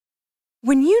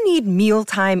When you need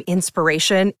mealtime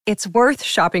inspiration, it's worth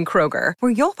shopping Kroger,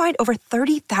 where you'll find over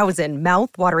 30,000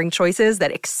 mouth-watering choices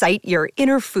that excite your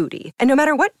inner foodie. And no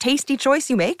matter what tasty choice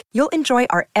you make, you'll enjoy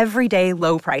our everyday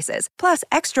low prices, plus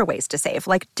extra ways to save,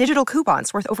 like digital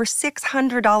coupons worth over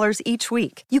 $600 each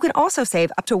week. You can also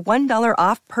save up to $1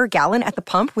 off per gallon at the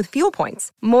pump with fuel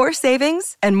points. More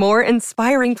savings and more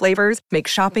inspiring flavors make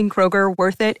shopping Kroger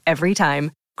worth it every time.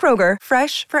 Kroger,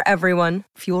 fresh for everyone.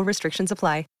 Fuel restrictions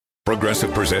apply.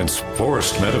 Progressive presents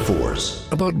Forced Metaphors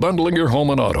about bundling your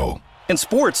home and auto. In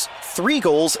sports, 3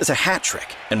 goals is a hat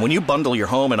trick. And when you bundle your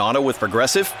home and auto with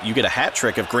Progressive, you get a hat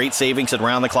trick of great savings and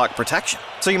round-the-clock protection.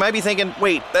 So you might be thinking,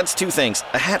 wait, that's 2 things.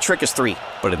 A hat trick is 3.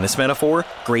 But in this metaphor,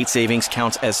 great savings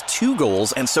counts as 2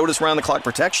 goals, and so does round-the-clock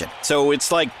protection. So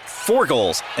it's like 4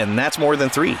 goals, and that's more than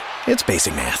 3. It's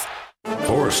basic math.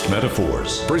 Forced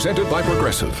Metaphors, presented by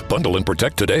Progressive. Bundle and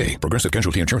protect today. Progressive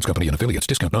Casualty Insurance Company and affiliates.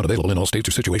 Discount not available in all states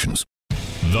or situations.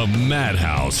 The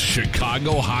Madhouse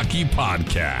Chicago Hockey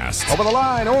Podcast. Over the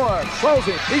line, Orr throws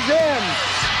it. He's in.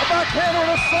 A backhander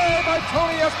and a save by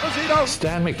Tony Esposito.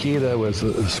 Stan Mikita was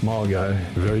a small guy,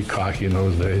 very cocky in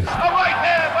those days. A right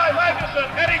hand by Magnuson,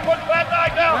 and he puts that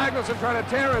guy down. Magnuson trying to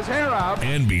tear his hair out.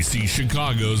 NBC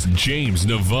Chicago's James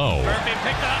Naveau. Murphy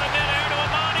picked out of midair to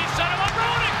Amon. He set him up.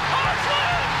 Roenick.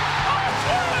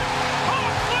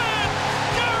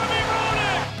 Jeremy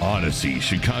Roenick. Odyssey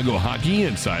Chicago Hockey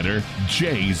Insider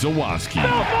Jay Zawaski.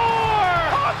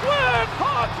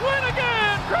 Hawks win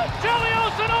again. Chris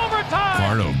Chelios in overtime.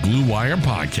 Part of Blue Wire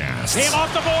Podcast. Team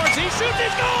off the boards. He shoots.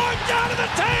 He's going down to the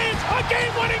Taves. A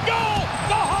game-winning goal.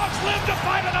 The Hawks live to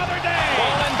fight another day.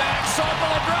 Rolling back.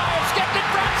 Sokol drives. Skipped it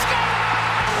front.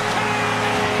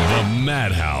 The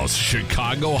Madhouse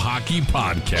Chicago Hockey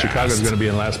Podcast. Chicago's going to be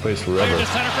in last place forever. Clear to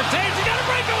center for Taves. He got a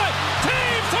breakaway.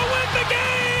 Taves to win the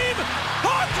game.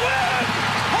 Hawks win.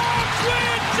 Hawks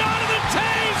win. Jonathan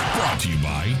Taves. Brought to you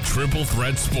by Triple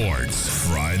Threat Sports,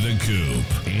 Fry the Coop,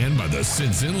 and by the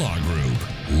Sinson Law Group.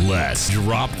 Let's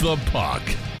drop the puck.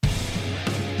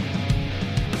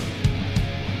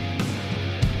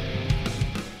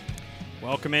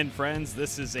 Welcome in, friends.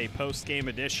 This is a post-game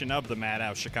edition of the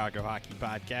Madhouse Chicago Hockey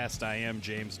Podcast. I am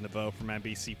James Naveau from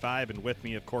NBC5, and with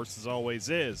me, of course, as always,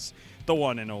 is the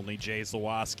one and only Jay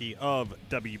Zawaski of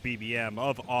WBBM,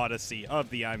 of Odyssey, of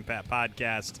the I'm Fat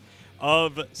Podcast,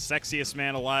 of Sexiest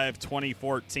Man Alive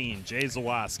 2014. Jay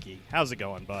Zawaski, how's it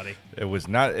going, buddy? It was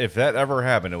not, if that ever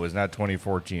happened, it was not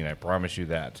 2014. I promise you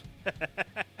that.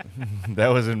 That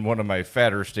was in one of my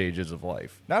fatter stages of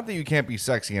life. Not that you can't be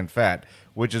sexy and fat,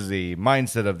 which is the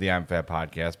mindset of the I'm Fat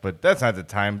Podcast, but that's not the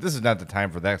time. This is not the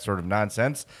time for that sort of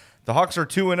nonsense. The Hawks are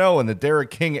 2-0 in the Derek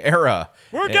King era.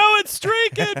 We're going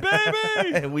streaking,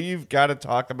 baby! And we've got to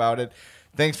talk about it.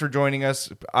 Thanks for joining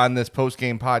us on this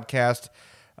post-game podcast.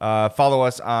 Follow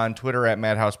us on Twitter at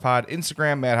MadhousePod,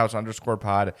 Instagram,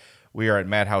 Madhouse_pod. We are at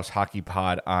Madhouse Hockey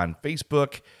Pod on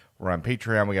Facebook. We're on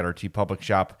Patreon. We got our TeePublic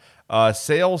shop.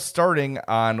 Sales starting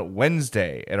on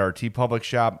Wednesday at our TeePublic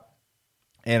shop.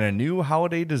 And a new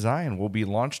holiday design will be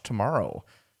launched tomorrow.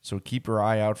 So keep your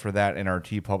eye out for that in our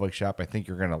TeePublic shop. I think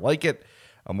you're going to like it.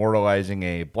 Immortalizing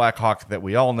a Blackhawk that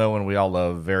we all know and we all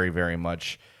love very, very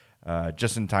much.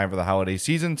 Just in time for the holiday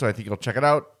season. So I think you'll check it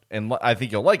out. And I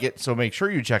think you'll like it. So make sure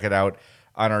you check it out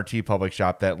on our TeePublic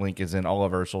shop. That link is in all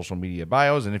of our social media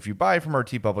bios. And if you buy from our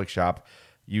TeePublic shop,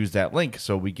 use that link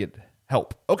so we get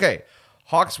help. Okay,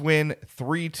 Hawks win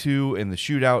 3-2 in the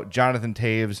shootout. Jonathan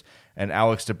Taves and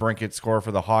Alex DeBrincat score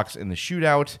for the Hawks in the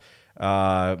shootout.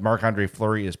 Marc-Andre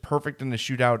Fleury is perfect in the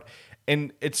shootout.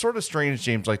 And it's sort of strange,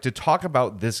 James, like to talk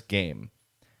about this game,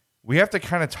 we have to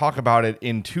kind of talk about it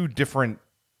in 2 different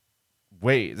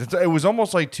ways. It was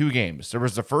almost like 2 games. There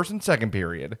was the first and second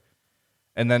period,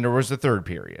 and then there was the third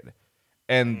period.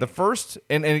 And the first,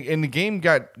 and the game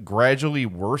got gradually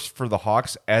worse for the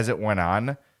Hawks as it went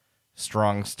on.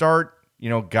 Strong start,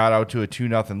 got out to a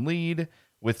 2-0 lead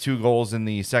with 2 goals in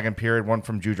the second period, one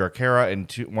from Jujhar Khaira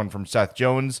and one from Seth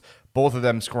Jones, both of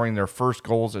them scoring their first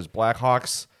goals as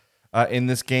Blackhawks in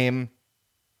this game.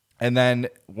 And then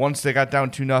once they got down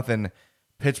 2-0,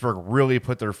 Pittsburgh really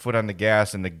put their foot on the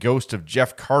gas, and the ghost of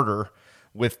Jeff Carter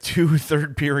with 2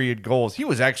 third-period goals. He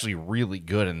was actually really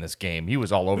good in this game. He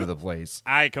was all over the place.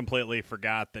 I completely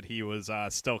forgot that he was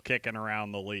still kicking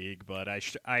around the league, but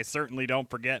I certainly don't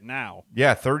forget now.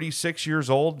 Yeah, 36 years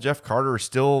old. Jeff Carter is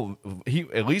still,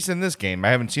 at least in this game, I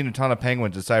haven't seen a ton of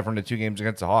Penguins aside from the 2 games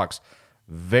against the Hawks.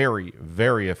 Very,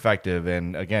 very effective.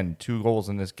 And, again, 2 goals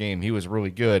in this game. He was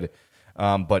really good.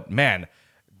 But, man,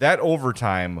 that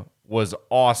overtime was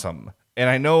awesome. And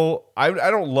I know I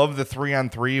don't love the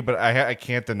 3-on-3, but I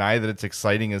can't deny that it's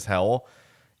exciting as hell.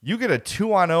 You get a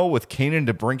 2-on-0 with Kane and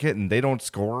DeBrincat and they don't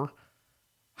score.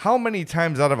 How many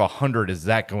times out of 100 is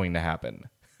that going to happen?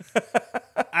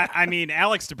 I mean,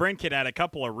 Alex DeBrincat had a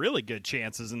couple of really good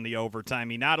chances in the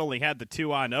overtime. He not only had the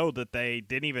 2-on-0 that they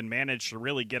didn't even manage to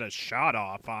really get a shot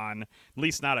off on, at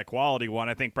least not a quality one.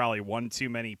 I think probably one too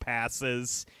many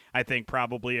passes, I think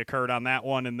probably occurred on that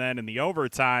one. And then in the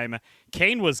overtime,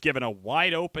 Kane was given a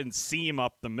wide open seam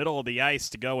up the middle of the ice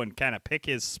to go and kind of pick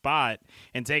his spot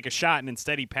and take a shot. And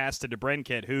instead he passed to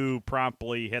DeBrincat, who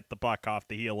promptly hit the puck off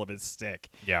the heel of his stick.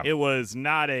 Yeah. It was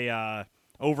not a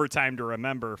overtime to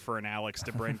remember for an Alex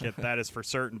DeBrincat, that is for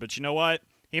certain. But you know what?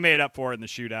 He made up for it in the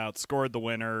shootout, scored the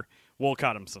winner. We'll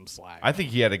cut him some slack. I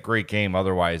think he had a great game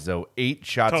otherwise, though. 8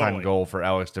 shots on goal for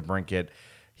Alex DeBrincat.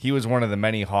 He was one of the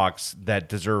many Hawks that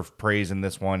deserve praise in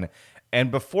this one.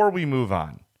 And before we move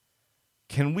on,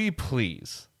 can we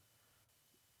please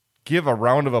give a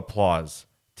round of applause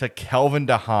to Calvin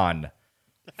DeHaan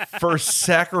for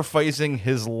sacrificing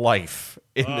his life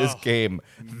in this game.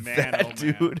 That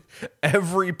dude,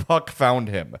 every puck found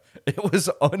him. It was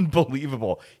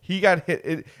unbelievable. He got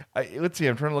hit. Let's see,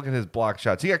 I'm trying to look at his block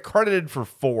shots. He got credited for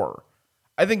 4.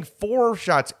 I think 4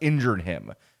 shots injured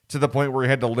him to the point where he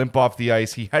had to limp off the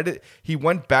ice. He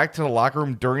went back to the locker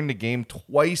room during the game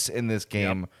twice in this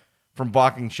game from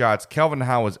blocking shots. Calvin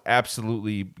DeHaan was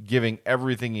absolutely giving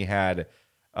everything he had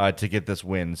to get this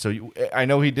win. So I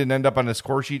know he didn't end up on the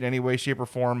score sheet in any way, shape, or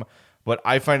form, but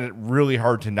I find it really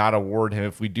hard to not award him.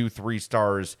 If we do 3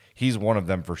 stars, he's one of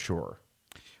them for sure.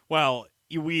 Well,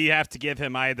 we have to give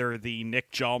him either the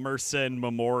Nick Hjalmarsson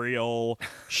Memorial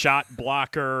Shot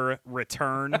Blocker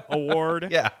Return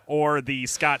Award or the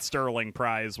Scott Sterling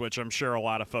Prize, which I'm sure a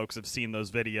lot of folks have seen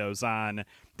those videos on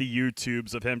the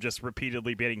YouTubes of him just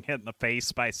repeatedly getting hit in the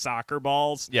face by soccer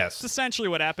balls. Yes. It's essentially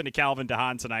what happened to Calvin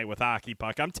DeHaan tonight with hockey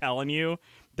puck. I'm telling you,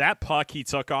 that puck he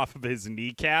took off of his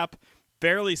kneecap,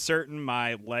 fairly certain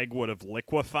my leg would have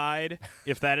liquefied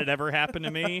if that had ever happened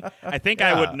to me. I think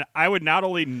I would not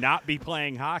only not be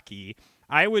playing hockey,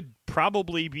 I would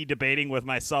probably be debating with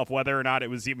myself whether or not it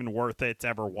was even worth it to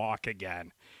ever walk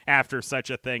again after such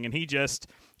a thing. And he just,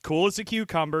 cool as a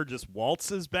cucumber, just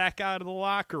waltzes back out of the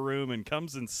locker room and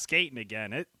comes in skating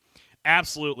again. It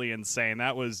absolutely insane.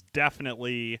 That was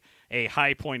definitely a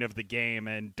high point of the game,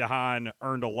 and DeHaan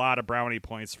earned a lot of brownie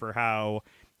points for how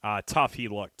tough he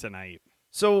looked tonight.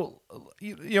 So,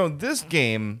 this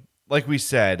game, like we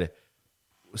said,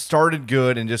 started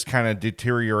good and just kind of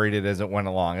deteriorated as it went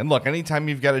along. And look, anytime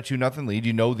you've got a 2-0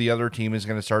 lead, the other team is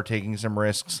going to start taking some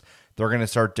risks. They're going to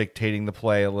start dictating the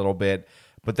play a little bit.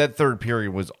 But that third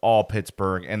period was all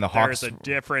Pittsburgh, and the Hawks. There's a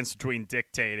difference between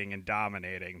dictating and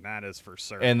dominating. That is for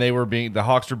certain. And the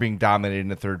Hawks were being dominated in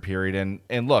the third period.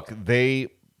 And look, they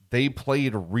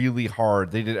played really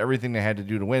hard. They did everything they had to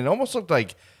do to win. It almost looked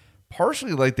like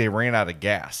partially like they ran out of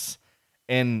gas.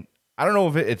 And I don't know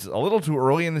if it's a little too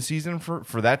early in the season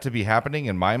for that to be happening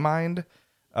in my mind,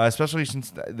 especially since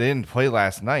they didn't play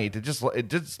last night. It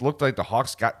just looked like the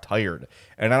Hawks got tired.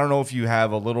 And I don't know if you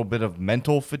have a little bit of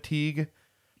mental fatigue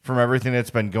from everything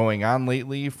that's been going on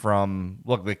lately.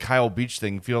 The Kyle Beach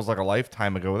thing feels like a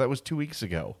lifetime ago. That was 2 weeks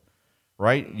ago,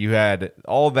 right? You had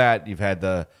all that. You've had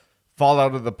the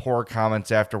fallout of the poor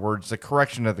comments afterwards, the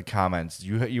correction of the comments.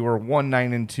 You were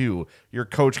 1-9-2. Your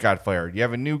coach got fired. You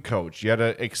have a new coach. You had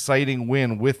an exciting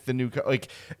win with the new coach.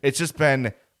 It's just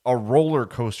been a roller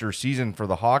coaster season for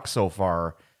the Hawks so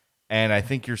far. And I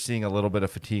think you're seeing a little bit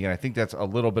of fatigue. And I think that's a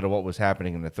little bit of what was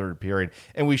happening in the third period.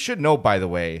 And we should note, by the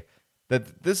way,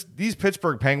 that these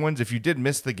Pittsburgh Penguins, if you did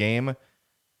miss the game,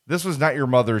 this was not your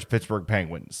mother's Pittsburgh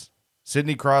Penguins.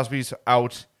 Sidney Crosby's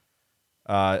out.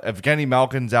 Evgeny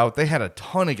Malkin's out. They had a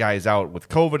ton of guys out with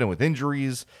COVID and with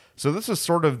injuries. So this was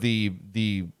sort of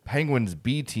the Penguins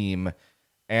B team.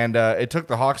 And it took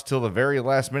the Hawks till the very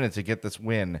last minute to get this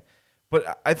win.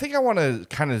 But I think I want to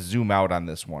kind of zoom out on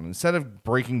this one. Instead of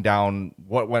breaking down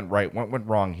what went right, what went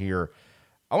wrong here,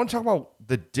 I want to talk about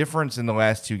the difference in the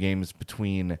last 2 games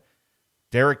between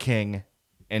Derek King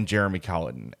and Jeremy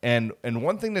Colliton. And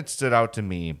one thing that stood out to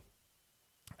me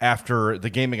after the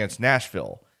game against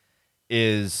Nashville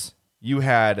is you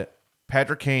had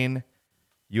Patrick Kane,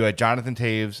 you had Jonathan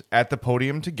Toews at the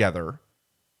podium together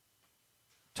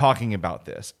talking about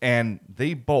this. And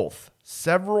they both,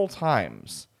 several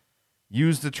times,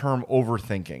 used the term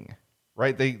overthinking,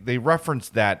 right? They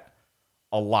referenced that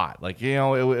a lot.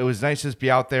 It was nice to just be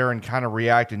out there and kind of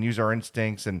react and use our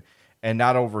instincts and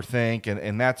not overthink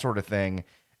and that sort of thing.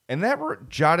 And that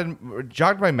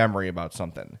jogged my memory about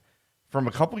something from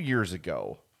a couple years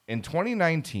ago. In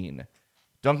 2019,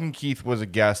 Duncan Keith was a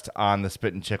guest on the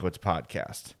Spit and Chicklets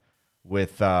podcast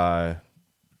with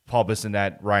Paul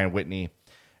Bissonnette, Ryan Whitney.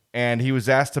 And he was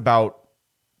asked about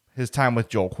his time with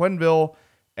Joel Quenneville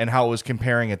and how it was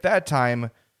comparing at that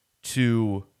time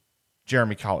to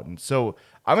Jeremy Colliton. So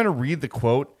I'm going to read the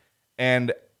quote,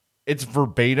 and it's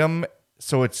verbatim.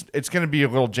 So it's going to be a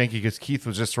little janky because Keith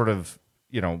was just sort of,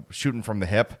 shooting from the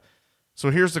hip. So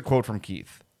here's the quote from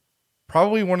Keith.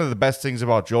 Probably one of the best things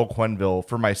about Joel Quenneville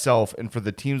for myself and for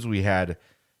the teams we had,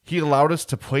 he allowed us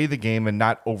to play the game and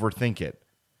not overthink it.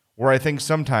 Where I think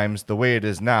sometimes the way it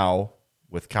is now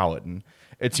with Colliton,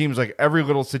 it seems like every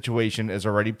little situation is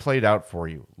already played out for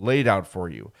you, laid out for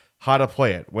you, how to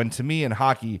play it. When to me in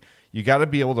hockey, you got to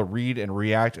be able to read and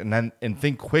react and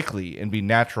think quickly and be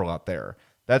natural out there.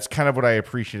 That's kind of what I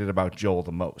appreciated about Joel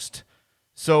the most.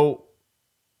 So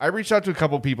I reached out to a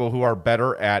couple people who are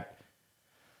better at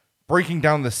breaking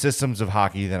down the systems of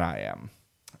hockey than I am.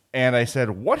 And I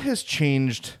said, what has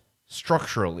changed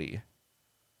structurally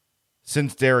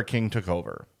since Derek King took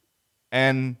over?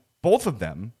 And both of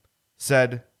them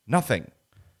said nothing.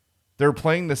 They're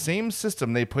playing the same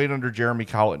system they played under Jeremy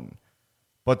Colliton,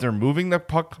 but they're moving the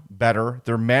puck better,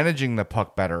 they're managing the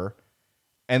puck better,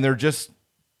 and they're just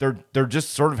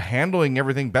sort of handling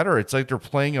everything better. It's like they're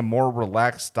playing a more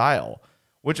relaxed style,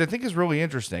 which I think is really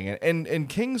interesting. And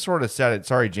King sort of said it.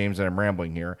 Sorry, James, that I'm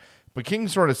rambling here, but King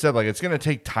sort of said, like, it's going to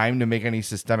take time to make any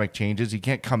systemic changes. He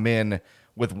can't come in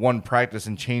with one practice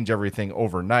and change everything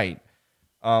overnight.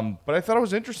 But I thought it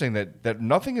was interesting that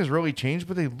nothing has really changed,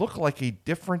 but they look like a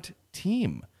different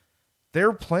team.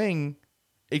 They're playing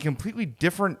a completely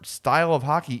different style of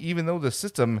hockey, even though the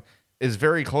system is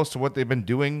very close to what they've been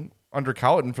doing under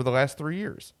Colliton for the last 3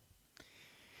 years.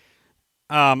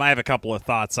 I have a couple of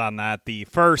thoughts on that. The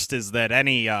first is that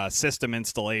any system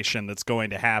installation that's going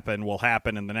to happen will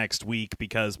happen in the next week,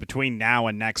 because between now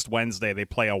and next Wednesday, they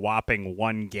play a whopping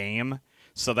 1 game.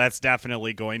 So that's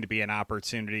definitely going to be an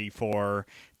opportunity for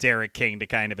Derek King to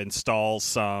kind of install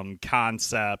some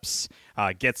concepts,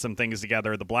 get some things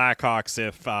together. The Blackhawks,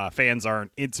 if fans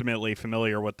aren't intimately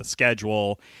familiar with the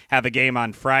schedule, have a game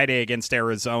on Friday against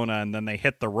Arizona, and then they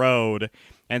hit the road.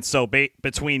 And so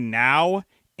between now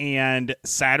and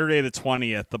Saturday the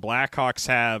 20th, the Blackhawks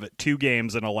have 2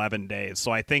 games in 11 days.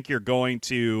 So I think you're going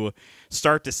to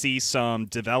start to see some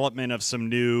development of some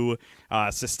new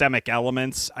systemic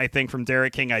elements, I think, from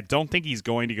Derek King. I don't think he's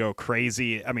going to go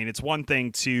crazy. I mean, it's one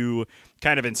thing to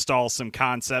kind of install some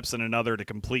concepts and another to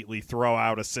completely throw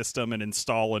out a system and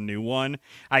install a new one.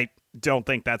 I don't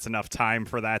think that's enough time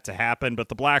for that to happen, but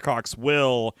the Blackhawks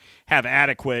will have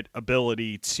adequate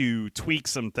ability to tweak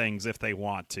some things if they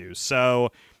want to. So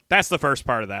that's the first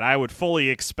part of that. I would fully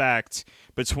expect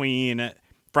between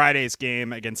Friday's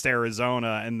game against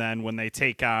Arizona and then when they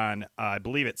take on, I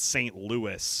believe it's St.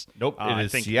 Louis. Nope,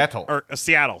 it is Seattle. Or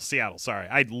Seattle, sorry.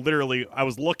 I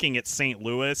was looking at St.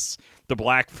 Louis, the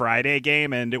Black Friday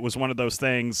game, and it was one of those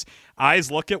things, eyes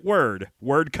look at word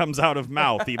comes out of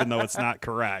mouth, even though it's not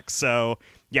correct. So,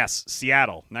 yes,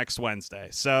 Seattle next Wednesday.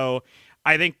 So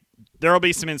I think there will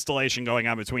be some installation going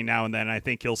on between now and then. I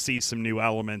think you'll see some new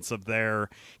elements of their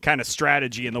kind of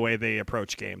strategy in the way they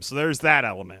approach games. So there's that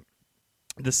element.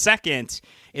 The second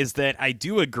is that I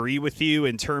do agree with you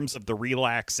in terms of the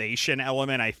relaxation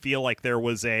element. I feel like there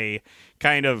was a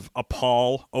kind of a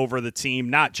pall over the team,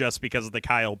 not just because of the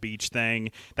Kyle Beach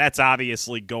thing. That's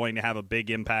obviously going to have a big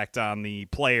impact on the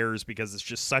players because it's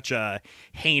just such a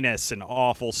heinous and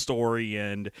awful story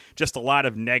and just a lot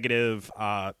of negative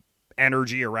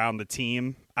energy around the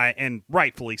team, and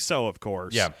rightfully so, of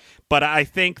course. Yeah. But I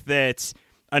think that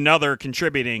another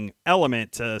contributing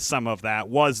element to some of that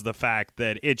was the fact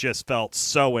that it just felt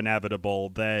so inevitable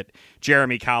that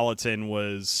Jeremy Colliton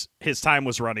his time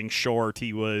was running short.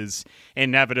 He was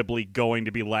inevitably going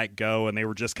to be let go, and they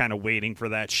were just kind of waiting for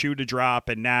that shoe to drop.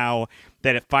 And now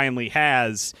that it finally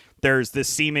has, there's this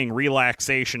seeming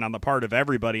relaxation on the part of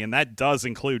everybody, and that does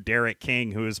include Derek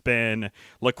King, who has been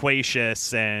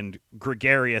loquacious and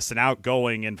gregarious and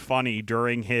outgoing and funny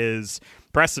during his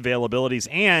press availabilities,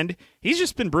 and he's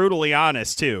just been brutally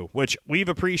honest too, which we've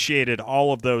appreciated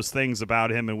all of those things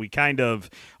about him, and we kind of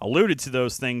alluded to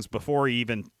those things before he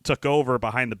even took over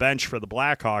behind the bench for the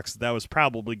Blackhawks. That was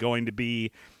probably going to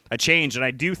be a change, and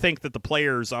I do think that the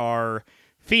players are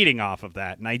feeding off of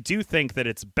that, and I do think that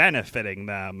it's benefiting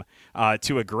them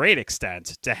to a great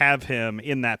extent to have him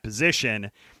in that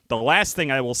position. The last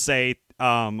thing I will say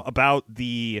about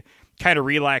the kind of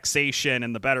relaxation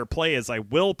and the better play is I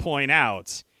will point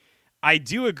out, I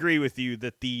do agree with you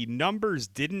that the numbers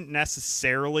didn't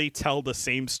necessarily tell the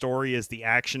same story as the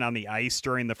action on the ice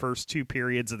during the first 2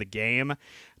 periods of the game.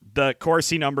 The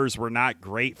Corsi numbers were not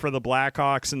great for the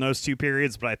Blackhawks in those 2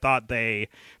 periods, but I thought they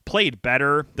played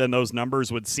better than those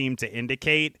numbers would seem to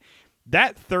indicate.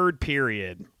 That third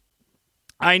period,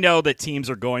 I know that teams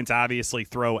are going to obviously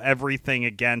throw everything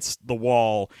against the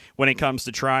wall when it comes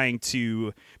to trying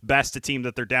to best a team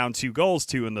that they're down 2 goals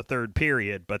to in the third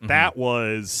period, but that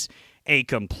was a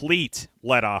complete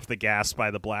let off the gas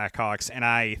by the Blackhawks, and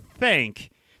I think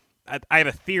I have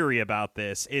a theory about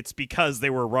this. It's because they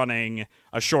were running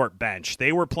a short bench.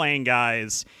 They were playing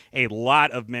guys a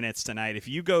lot of minutes tonight. If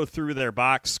you go through their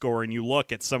box score and you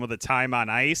look at some of the time on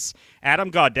ice,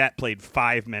 Adam Gaudette played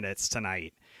 5 minutes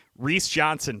tonight. Reese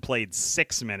Johnson played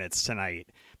 6 minutes tonight.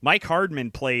 Mike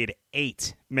Hardman played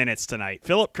 8 minutes tonight.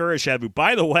 Philip Kurashev, who,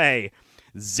 by the way,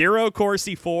 0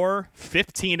 Corsi for,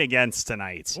 15 against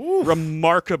tonight. Oof.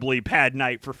 Remarkably bad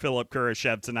night for Philip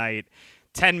Kurashev tonight.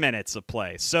 10 minutes of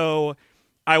play. So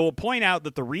I will point out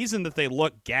that the reason that they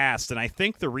look gassed, and I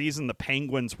think the reason the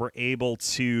Penguins were able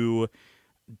to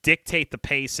dictate the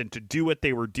pace and to do what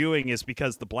they were doing is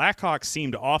because the Blackhawks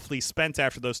seemed awfully spent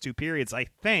after those 2 periods, I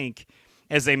think,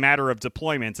 as a matter of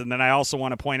deployment. And then I also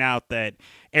want to point out that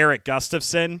Eric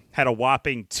Gustafsson had a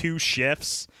whopping 2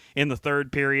 shifts in the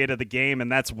third period of the game,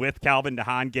 and that's with Calvin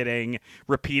DeHaan getting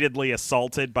repeatedly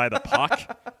assaulted by the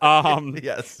puck.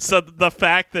 Yes. So the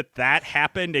fact that that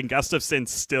happened and Gustafsson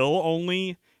still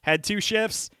only had 2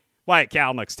 shifts, Wyatt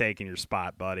Kalynuk's taking your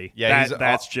spot, buddy. Yeah,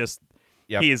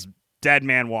 he is dead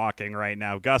man walking right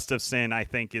now. Gustafsson, I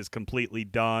think, is completely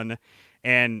done.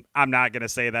 And I'm not going to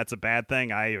say that's a bad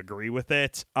thing. I agree with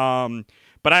it.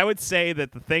 But I would say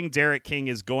that the thing Derek King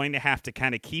is going to have to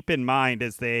kind of keep in mind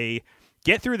as they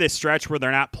get through this stretch where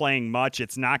they're not playing much,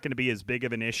 it's not going to be as big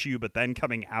of an issue. But then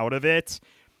coming out of it,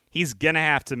 he's going to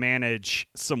have to manage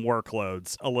some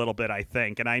workloads a little bit, I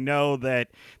think. And I know that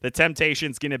the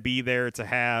temptation's going to be there to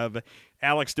have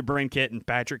Alex DeBrincat and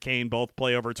Patrick Kane both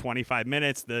play over 25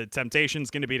 minutes. The temptation's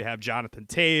going to be to have Jonathan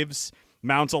Toews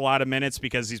mount a lot of minutes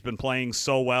because he's been playing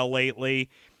so well lately.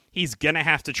 He's going to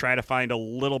have to try to find a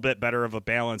little bit better of a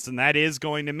balance, and that is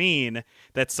going to mean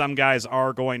that some guys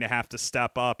are going to have to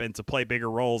step up and to play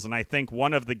bigger roles. And I think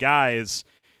one of the guys,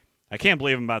 I can't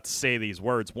believe I'm about to say these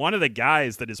words, one of the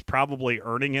guys that is probably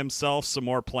earning himself some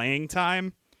more playing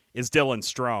time is Dylan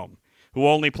Strome, who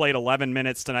only played 11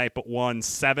 minutes tonight but won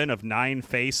 7 of 9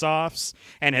 faceoffs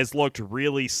and has looked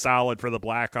really solid for the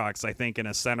Blackhawks, I think, in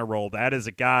a center role. That is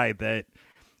a guy that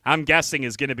I'm guessing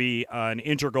is going to be an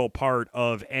integral part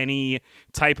of any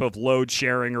type of load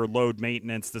sharing or load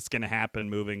maintenance that's going to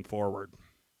happen moving forward.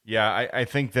 Yeah, I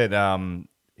think that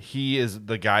he is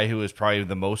the guy who is probably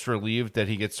the most relieved that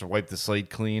he gets to wipe the slate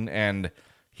clean, and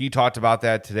he talked about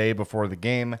that today before the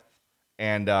game,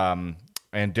 and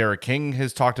Derek King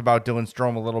has talked about Dylan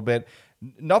Strome a little bit.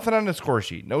 Nothing on the score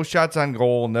sheet. No shots on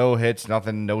goal, no hits,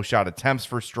 nothing, no shot attempts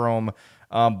for Strome.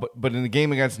 But in the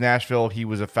game against Nashville, he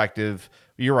was effective.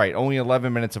 You're right, only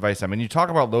 11 minutes of ice time. And you talk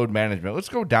about load management. Let's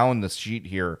go down the sheet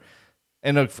here.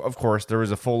 And of course, there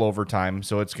was a full overtime,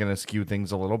 so it's going to skew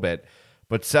things a little bit.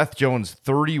 But Seth Jones,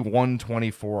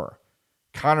 31-24.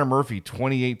 Connor Murphy,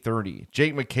 28-30.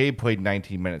 Jake McCabe played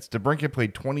 19 minutes. DeBrincat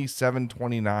played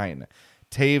 27-29.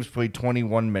 Toews played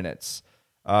 21 minutes.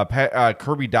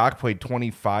 Kirby Dach played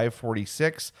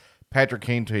 25-46. Patrick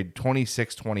Kane played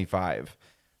 26-25.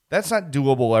 That's not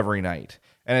doable every night.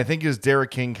 And I think as Derek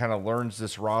King kind of learns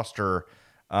this roster,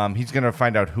 he's going to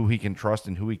find out who he can trust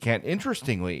and who he can't.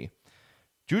 Interestingly,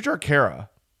 Jujhar Khaira,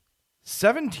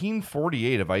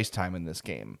 17:48 of ice time in this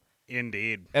game.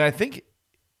 Indeed. And I think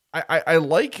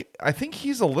I think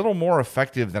he's a little more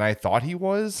effective than I thought he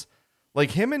was.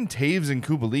 Like him and Toews and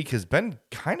Kubalik has been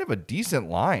kind of a decent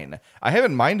line. I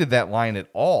haven't minded that line at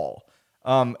all.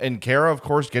 And Khaira, of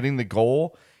course, getting the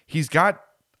goal. He's got,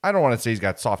 I don't want to say he's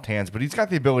got soft hands, but he's got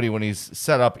the ability when he's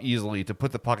set up easily to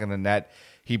put the puck in the net.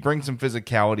 He brings some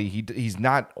physicality. He's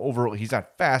not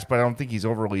fast, but I don't think he's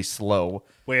overly slow.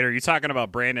 Wait, are you talking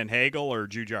about Brandon Hagel or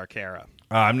Jujhar Khaira?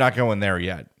 I'm not going there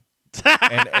yet.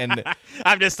 and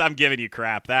I'm giving you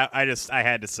crap. I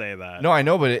had to say that. No, I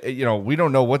know, but we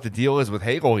don't know what the deal is with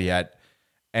Hagel yet.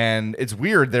 And it's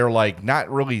weird. They're like not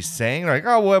really saying like,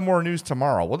 oh, we'll have more news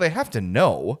tomorrow. Well, they have to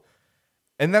know.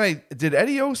 And then did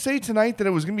Eddie O say tonight that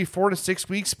it was going to be 4 to 6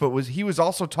 weeks, but he was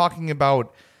also talking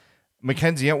about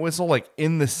Mackenzie Entwistle like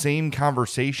in the same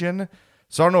conversation.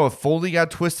 So I don't know if Foley got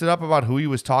twisted up about who he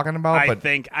was talking about.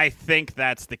 I think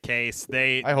that's the case.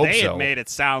 They had made it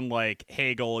sound like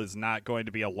Hagel is not going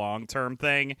to be a long-term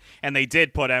thing, and they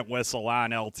did put Entwistle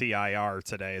on LTIR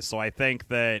today. So I think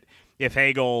that if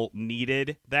Hagel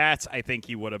needed that, I think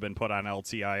he would have been put on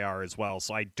LTIR as well.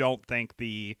 So I don't think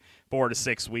the 4 to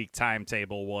 6 week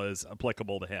timetable was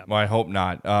applicable to him. Well, I hope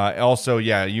not. Also,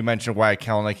 yeah, you mentioned Wyatt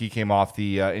Kalynuk. He came off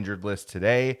the injured list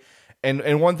today.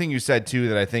 And one thing you said too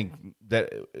that I think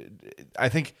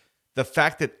the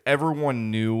fact that everyone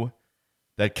knew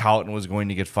that Colliton was going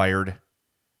to get fired.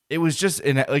 It was just,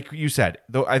 like you said,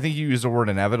 though I think you used the word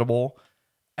inevitable.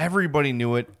 Everybody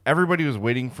knew it. Everybody was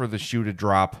waiting for the shoe to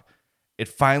drop. It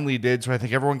finally did. So I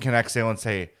think everyone can exhale and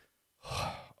say,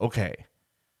 okay,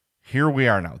 here we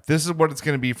are now. This is what it's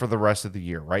going to be for the rest of the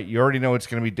year, right? You already know it's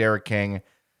going to be Derek King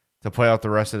to play out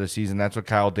the rest of the season. That's what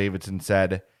Kyle Davidson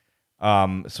said.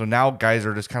 So now guys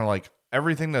are just kind of like,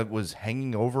 everything that was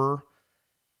hanging over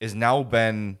is now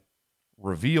been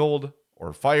revealed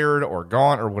or fired or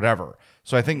gone or whatever.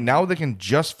 So I think now they can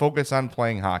just focus on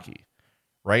playing hockey,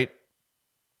 right?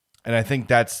 And I think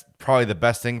that's probably the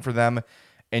best thing for them.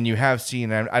 And you have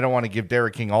seen, and I don't want to give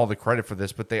Derek King all the credit for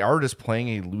this, but they are just playing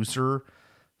a looser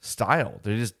style.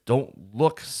 They just don't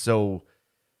look so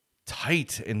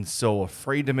tight and so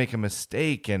afraid to make a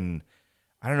mistake. And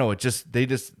I don't know, they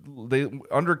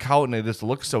under Colliton, they just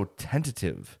look so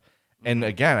tentative. And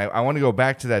again, I want to go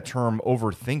back to that term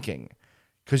overthinking,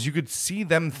 because you could see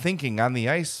them thinking on the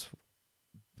ice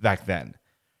back then,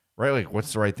 right? Like,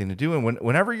 what's the right thing to do? And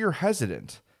whenever you're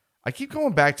hesitant, I keep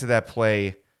going back to that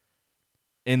play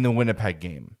in the Winnipeg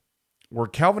game where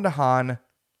Calvin DeHaan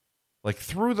like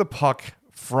threw the puck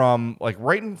from like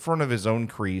right in front of his own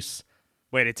crease.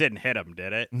 Wait, it didn't hit him,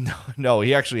 did it? No,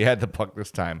 he actually had the puck this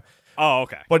time. Oh,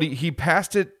 okay. But he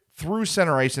passed it through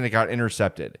center ice and it got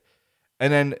intercepted.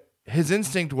 And then his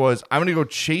instinct was, I'm going to go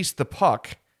chase the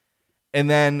puck. And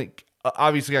then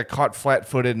obviously got caught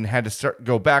flat-footed and had to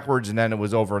go backwards, and then it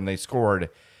was over and they scored.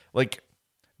 Like,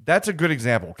 that's a good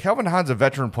example. Calvin DeHaan's a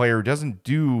veteran player who doesn't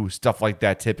do stuff like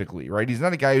that typically, right? He's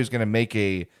not a guy who's going to make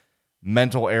a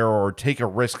mental error or take a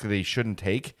risk that he shouldn't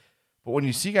take. But when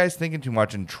you see guys thinking too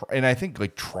much and I think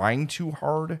like trying too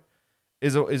hard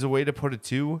is a way to put it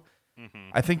too.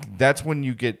 Mm-hmm. I think that's when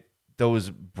you get those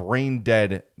brain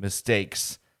dead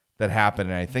mistakes that happen.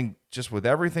 And I think just with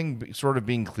everything sort of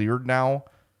being cleared now,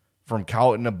 from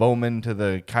Colliton to Bowman to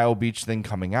the Kyle Beach thing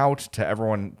coming out to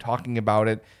everyone talking about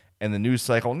it and the news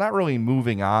cycle, not really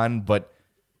moving on, but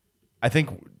I think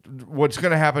what's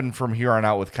going to happen from here on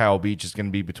out with Kyle Beach is going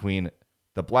to be between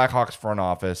the Blackhawks front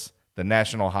office, the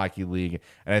National Hockey League,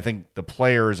 and I think the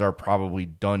players are probably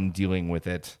done dealing with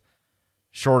it,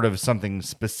 short of something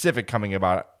specific coming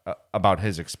about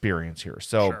his experience here.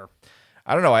 So sure.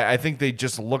 I don't know. I think they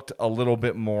just looked a little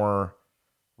bit more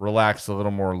relaxed, a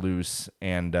little more loose,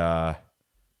 and I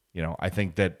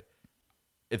think that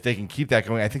if they can keep that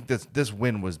going, I think this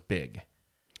win was big.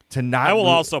 I will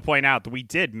also point out that we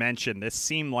did mention this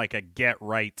seemed like a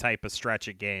get-right type of stretch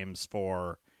of games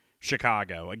for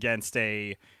Chicago against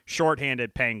a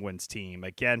shorthanded Penguins team,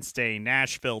 against a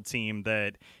Nashville team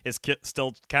that is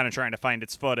still kind of trying to find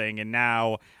its footing, and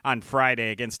now on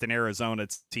Friday against an Arizona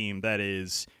team that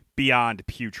is beyond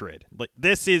putrid.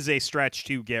 This is a stretch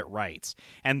to get right.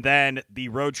 And then the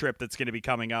road trip that's going to be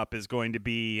coming up is going to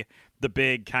be the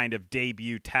big kind of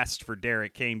debut test for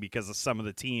Derek King because of some of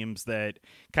the teams that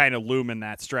kind of loom in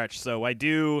that stretch. So I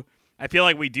feel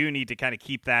like we do need to kind of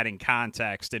keep that in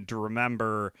context and to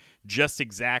remember just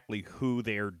exactly who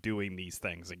they're doing these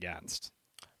things against.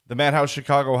 The Madhouse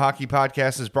Chicago Hockey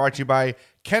Podcast is brought to you by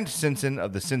Kent Simpson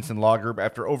of the Simpson Law Group.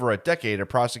 After over a decade of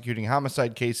prosecuting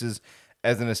homicide cases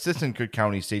as an assistant Cook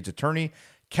County State's attorney,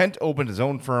 Kent opened his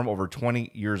own firm over 20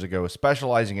 years ago,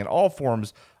 specializing in all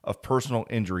forms of personal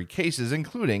injury cases,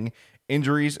 including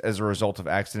injuries as a result of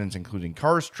accidents including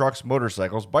cars, trucks,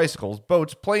 motorcycles, bicycles,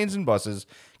 boats, planes and buses,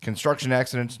 construction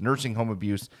accidents, nursing home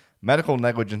abuse, medical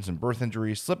negligence and birth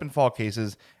injuries, slip and fall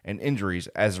cases, and injuries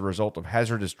as a result of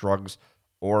hazardous drugs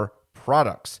or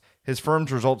products. His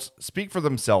firm's results speak for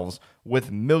themselves,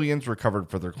 with millions recovered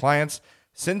for their clients.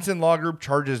 Simpson Law Group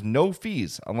charges no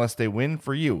fees unless they win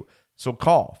for you. So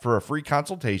call for a free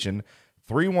consultation,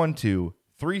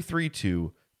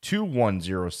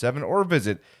 312-332-2107, or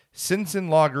visit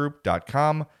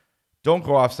SimpsonLawGroup.com. Don't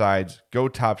go offsides, go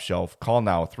top shelf. Call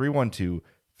now,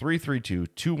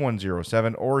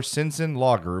 312-332-2107 or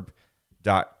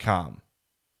SimpsonLawGroup.com.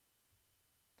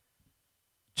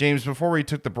 James, before we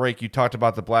took the break, you talked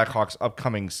about the Blackhawks'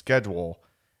 upcoming schedule,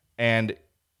 and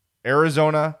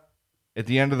Arizona at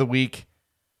the end of the week,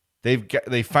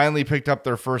 they finally picked up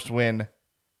their first win.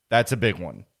 That's a big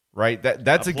one, right?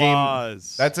 That's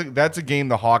Applause. A game. That's a game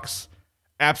the Hawks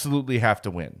absolutely have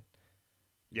to win.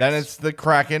 Yes. Then it's the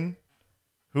Kraken,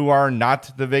 who are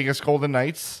not the Vegas Golden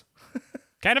Knights.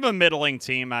 Kind of a middling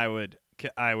team, I would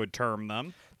term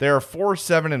them. They are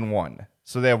 4-7-1,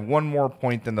 so they have one more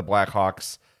point than the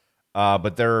Blackhawks,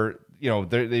 but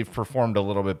they've performed a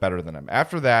little bit better than them.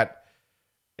 After that,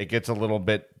 it gets a little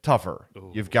bit tougher. Ooh.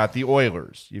 You've got the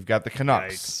Oilers. You've got the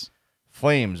Canucks. Yikes.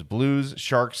 Flames, Blues,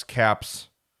 Sharks, Caps,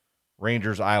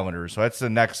 Rangers, Islanders. So that's the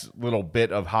next little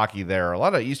bit of hockey there. A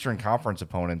lot of Eastern Conference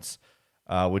opponents,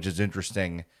 which is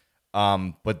interesting.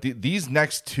 But these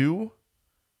next two,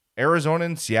 Arizona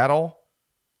and Seattle,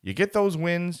 you get those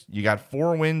wins. You got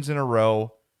 4 wins in a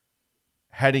row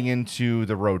heading into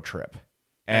the road trip.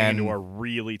 And into a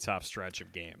really tough stretch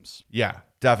of games. Yeah,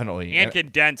 definitely. And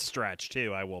condensed stretch,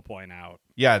 too, I will point out.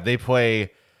 Yeah, they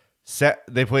play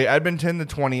Edmonton the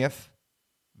 20th,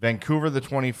 Vancouver the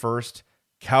 21st,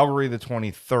 Calgary the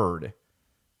 23rd.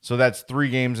 So that's 3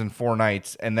 games in 4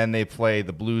 nights, and then they play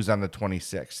the Blues on the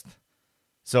 26th.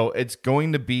 So it's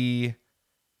going to be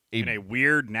a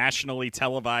weird nationally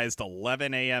televised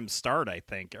 11 a.m. start, I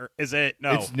think. Or is it?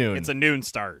 No, it's noon. It's a noon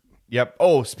start. Yep.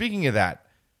 Oh, speaking of that,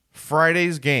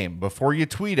 Friday's game, before you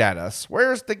tweet at us,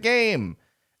 where's the game?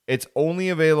 It's only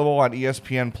available on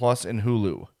ESPN Plus and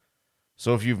Hulu.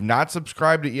 So if you've not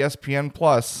subscribed to ESPN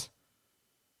Plus,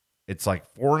 it's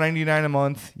like $4.99 a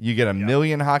month. You get a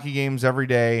million hockey games every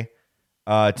day.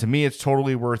 To me, it's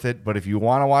totally worth it. But if you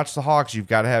want to watch the Hawks, you've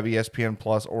got to have ESPN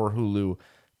Plus or Hulu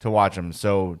to watch them.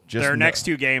 So just their next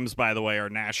 2 games, by the way,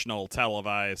 are national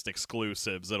televised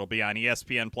exclusives. It'll be on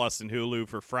ESPN Plus and Hulu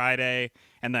for Friday,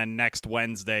 and then next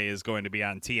Wednesday is going to be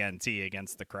on TNT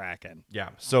against the Kraken. Yeah.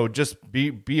 So just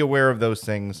be aware of those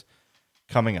things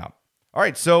coming up. All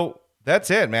right. So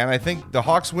that's it, man. I think the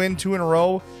Hawks win 2 in a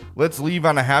row. Let's leave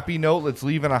on a happy note. Let's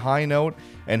leave on a high note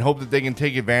and hope that they can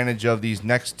take advantage of these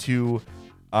next 2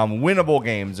 winnable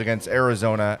games against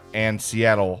Arizona and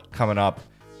Seattle coming up.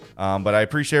 But I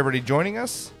appreciate everybody joining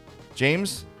us.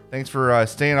 James, thanks for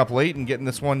staying up late and getting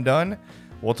this one done.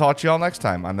 We'll talk to you all next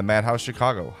time on the Madhouse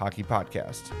Chicago Hockey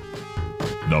Podcast.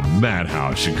 The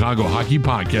Madhouse Chicago Hockey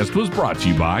Podcast was brought to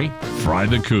you by Fry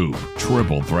the Coop,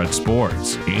 Triple Threat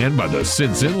Sports, and by the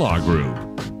Since-In Law Group.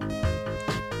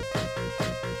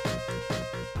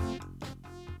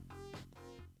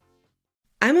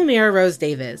 I'm Amira Rose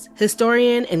Davis,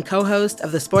 historian and co-host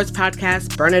of the sports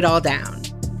podcast Burn It All Down.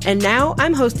 And now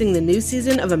I'm hosting the new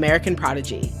season of American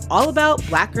Prodigy, all about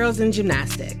Black girls in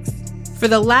gymnastics. For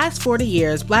the last 40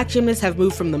 years, Black gymnasts have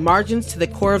moved from the margins to the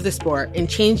core of the sport and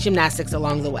changed gymnastics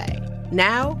along the way.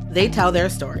 Now, they tell their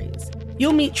stories.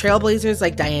 You'll meet trailblazers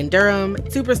like Diane Durham,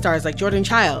 superstars like Jordan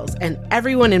Childs, and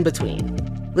everyone in between.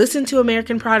 Listen to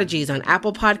American Prodigies on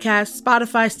Apple Podcasts,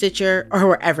 Spotify, Stitcher, or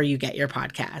wherever you get your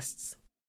podcasts.